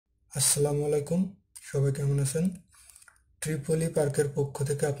আসসালামু আলাইকুম। সবাই কেমন আছেন? ট্রিপলি পার্কের পক্ষ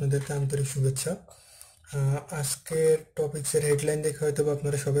থেকে আপনাদেরকে আন্তরিক শুভেচ্ছা। আজকের টপিক্সের হেডলাইন দেখে হয়তো বা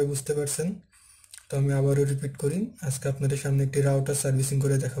আপনারা সবাই বুঝতে পারছেন। তো আমি আবারও রিপিট করি, আজকে আপনাদের সামনে একটি রাউটার সার্ভিসিং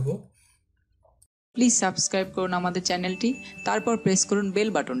করে দেখাবো। প্লিজ সাবস্ক্রাইব করুন আমাদের চ্যানেলটি, তারপর প্রেস করুন বেল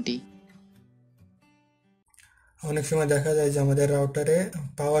বাটনটি। অনেক সময় দেখা যায় যে আমাদের রাউটারে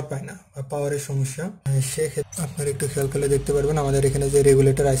পাওয়ার পায় না বা পাওয়ারের সমস্যা। সেক্ষেত্রে আপনারা একটু খেয়াল করলে দেখতে পারবেন আমাদের এখানে যে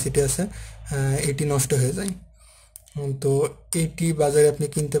রেগুলেটর আইসিটি আছে এটি নষ্ট হয়ে যায়। তো এইটি বাজারে আপনি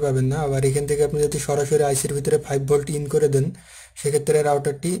কিনতে পাবেন না। আবার এখান থেকে আপনি যদি সরাসরি আইসির ভিতরে 5 ভোল্ট ইন করে দেন, সেক্ষেত্রে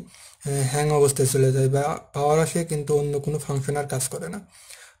রাউটারটি হ্যাং অবস্থায় চলে যায় বা পাওয়ার আসে কিন্তু অন্য কোনো ফাংশন আর কাজ করে না।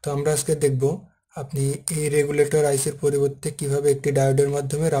 তো আমরা আজকে দেখব আপনি এই রেগুলেটর আইসির পরিবর্তে কিভাবে একটি ডায়োডের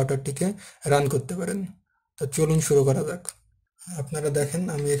মাধ্যমে রাউটারটিকে রান করতে পারেন। তো চলুন শুরু করা যাক। আপনারা দেখেন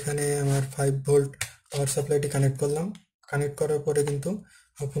আমি এখানে আমার 5 ভোল্ট পাওয়ার সাপ্লাইটি কানেক্ট করলাম। কানেক্ট করার পরে কিন্তু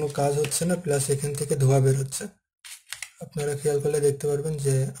কোনো কাজ হচ্ছে না, প্লাস এখান থেকে ধোঁয়া বের হচ্ছে। আপনারা খেয়াল করলে দেখতে পারবেন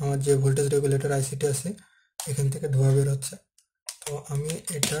যে আমার যে ভোল্টেজ রেগুলেটর আইসিটি আছে এখান থেকে ধোঁয়া বের হচ্ছে। তো আমি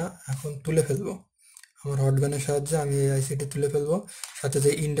এটা এখন তুলে ফেলবো, আমার হট গানের সাহায্যে আমি এই আইসিটি তুলে ফেলবো। সাথে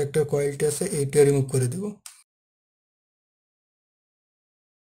যে ইন্ডাক্টর কয়েলটি আছে এইটিও রিমুভ করে দেবো।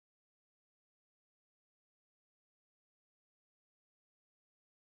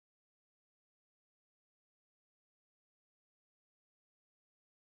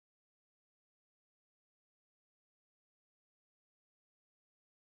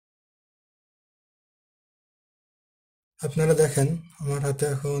 আপনারা দেখেন আমার হাতে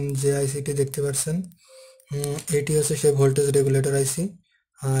এখন যে আইসিটি দেখতে পাচ্ছেন, এটি হচ্ছে সেই ভোল্টেজ রেগুলেটর আইসি,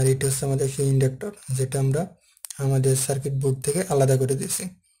 আর এটি হচ্ছে আমাদের সেই ইন্ডাক্টর যেটা আমরা আমাদের সার্কিট বোর্ড থেকে আলাদা করে দিয়েছি।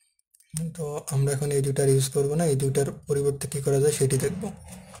 তো আমরা এখন এই দুটার ইউজ করবো না, এই দুটার পরিবর্তে কি করা যায় সেটি দেখব।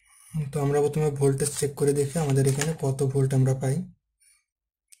 তো আমরা প্রথমে ভোল্টেজ চেক করে দেখি আমাদের এখানে কত ভোল্ট আমরা পাই।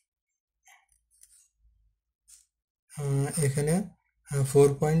 এখানে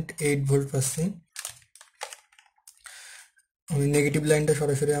 4.8 ভোল্ট পাচ্ছি। আমি নেগেটিভ লাইনটা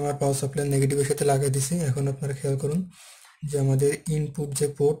সরাসরি আমার পাওয়ার সাপ্লাই নেগেটিভের সাথে লাগিয়ে দিছি। এখন আপনারা খেয়াল করুন যে আমাদের ইনপুট যে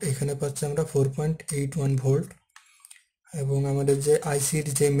পোর্ট এখানে পাচ্ছি আমরা 4.81 ভোল্ট, এবং আমাদের যে আইসির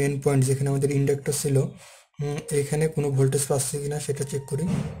যে মেন পয়েন্ট যেখানে আমাদের ইন্ডাক্টর ছিল এখানে কোনো ভোল্টেজ পাচ্ছি কিনা সেটা চেক করি।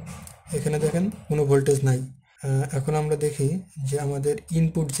 এখানে দেখেন কোনো ভোল্টেজ নাই। এখন আমরা দেখি যে আমাদের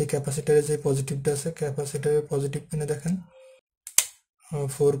ইনপুট যে ক্যাপাসিটারের যে পজিটিভটা আছে, ক্যাপাসিটারের পজিটিভ পিনে দেখেন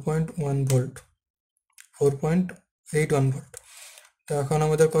 4.1 ভোল্ট, 4.81 ভোল্ট। তো এখন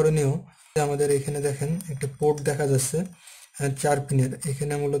আমাদের করণীয় যে আমাদের এখানে দেখেন একটা পোর্ট দেখা যাচ্ছে 4 পিনের,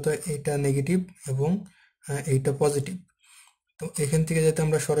 এখানে মূলত এইটা নেগেটিভ এবং এইটা পজিটিভ। তো এখান থেকে যদি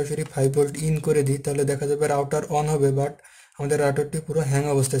আমরা সরাসরি 5 ভোল্ট ইন করে দিই তাহলে দেখা যাবে রাউটার অন হবে, বাট আমাদের রাউটারটি পুরো হ্যাং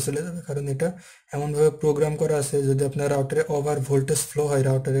অবস্থায় চলে যাবে, কারণ এটা এমনভাবে প্রোগ্রাম করা আছে যদি আপনার রাউটারে ওভার ভোল্টেজ ফ্লো হয়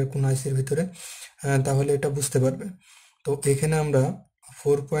রাউটারের কোনো আইসির ভিতরে তাহলে এটা বুঝতে পারবে। তো এখানে আমরা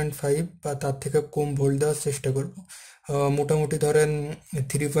 4.5 বা তার থেকে কম ভোল্ট দেওয়ার চেষ্টা করব। মোটামুটি ধরেন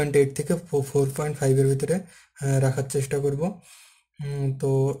 3.8 থেকে 4.5-এর ভিতরে রাখার চেষ্টা করব। তো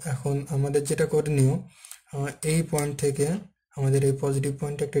এখন আমাদের যেটা করণীয়, এই পয়েন্ট থেকে আমাদের এই পজিটিভ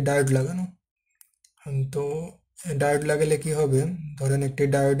পয়েন্টে একটি ডায়োড লাগানো। তো ডায়োড লাগালে কি হবে, ধরেন একটি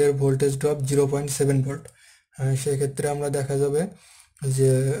ডায়োডের ভোল্টেজ ড্রপ 0.7 ভোল্ট, সেক্ষেত্রে আমরা দেখা যাবে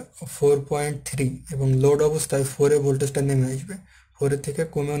যে 4.3 এবং লোড অবস্থায় 4-এ ভোল্টেজটা নেমে আসবে, 4-এর থেকে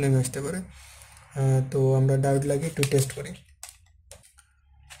কমেও নেমে আসতে পারে। তো আমরা ডায়োড লাগিয়ে একটু টেস্ট করি।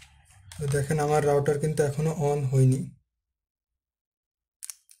 তো দেখেন আমার রাউটার কিন্তু এখনো অন হয়নি,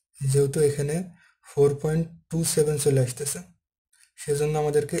 যেহেতু এখানে 4.27 চলে আসতেছে, সেজন্য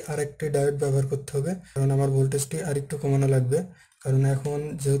আমাদেরকে আরেকটি ডায়োড ব্যবহার করতে হবে, কারণ আমার ভোল্টেজটি আরেকটু কমানো লাগবে। কারণ এখন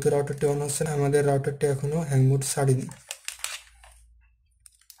যেহেতু রাউটারটি অন হচ্ছে না, আমাদের রাউটারটি এখনো হ্যাং মোড ছাড়েনি।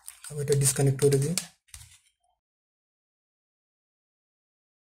 আমি এটা ডিসকানেক্ট করে দিই।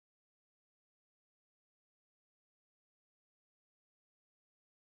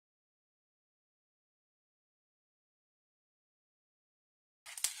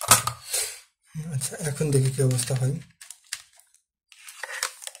 আচ্ছা, এখন দেখি কি অবস্থা হয়।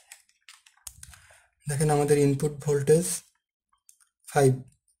 দেখেন আমাদের ইনপুট ভোল্টেজ 5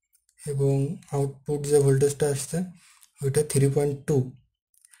 এবং আউটপুট যে ভোল্টেজটা আসছে ওইটা 3.2।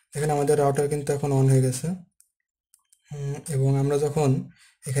 দেখেন আমাদের রাউটার কিন্তু এখন অন হয়ে গেছে। এবং আমরা যখন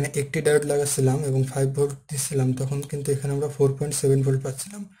এখানে একটি ডায়োড লাগাচ্ছিলাম এবং 5 ভোল্ট দিচ্ছিলাম তখন কিন্তু এখানে আমরা 4.7 ভোল্ট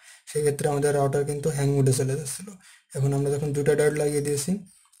পাচ্ছিলাম। সেক্ষেত্রে আমাদের রাউটার কিন্তু হ্যাং মোডে চলে যাচ্ছিল। এখন আমরা যখন দুটা ডায়োড লাগিয়ে দিয়েছি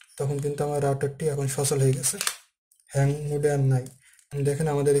তখন কিন্তু আমার রাউটারটি এখন সচল হয়ে গেছে, হ্যাং মোডে আর নাই। দেখেন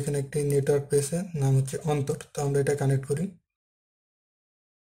আমাদের এখানে একটি নেটওয়ার্ক পেয়েছে, নাম হচ্ছে অন্তর। তো আমরা এটা কানেক্ট করি।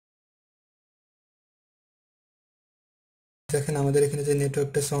 দেখেন আমাদের এখানে যে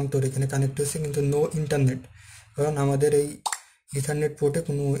নেটওয়ার্কটা সাউন্ডটোর এখানে কানেক্ট হয়েছে, কিন্তু নো ইন্টারনেট, কারণ আমাদের এই ইথারনেট পোর্টে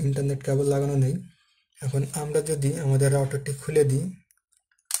কোনো ইন্টারনেট কেবল লাগানো নেই। এখন আমরা যদি আমাদের রাউটারটি খুলে দিই,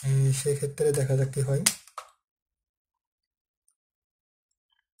 সেক্ষেত্রে দেখা যাক কি হয়।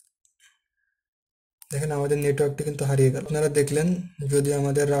 দেখেন আমাদের নেটওয়ার্কটি কিন্তু হারিয়ে গেল। আপনারা দেখলেন, যদি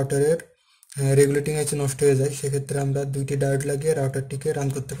আমাদের রাউটারের রেগুলেটিং আইসি নষ্ট হয়ে যায়, সেক্ষেত্রে আমরা দুইটি ডায়োড লাগিয়ে রাউটারটিকে রান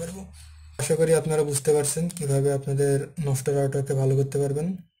করতে পারবো। আশা করি আপনারা বুঝতে পারছেন কিভাবে আপনাদের নষ্ট রাউটারকে ভালো করতে পারবেন।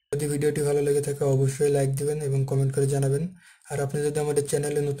 যদি ভিডিওটি ভালো লেগে থাকে অবশ্যই লাইক দিবেন এবং কমেন্ট করে জানাবেন। আর আপনি যদি আমাদের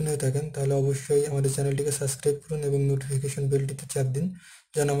চ্যানেলে নতুন হয়ে থাকেন তাহলে অবশ্যই আমাদের চ্যানেলটিকে সাবস্ক্রাইব করুন এবং নোটিফিকেশন বেলটিতে চাপ দিন,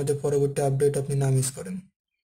 যেন আমাদের পরবর্তী আপডেট আপনি না মিস করেন।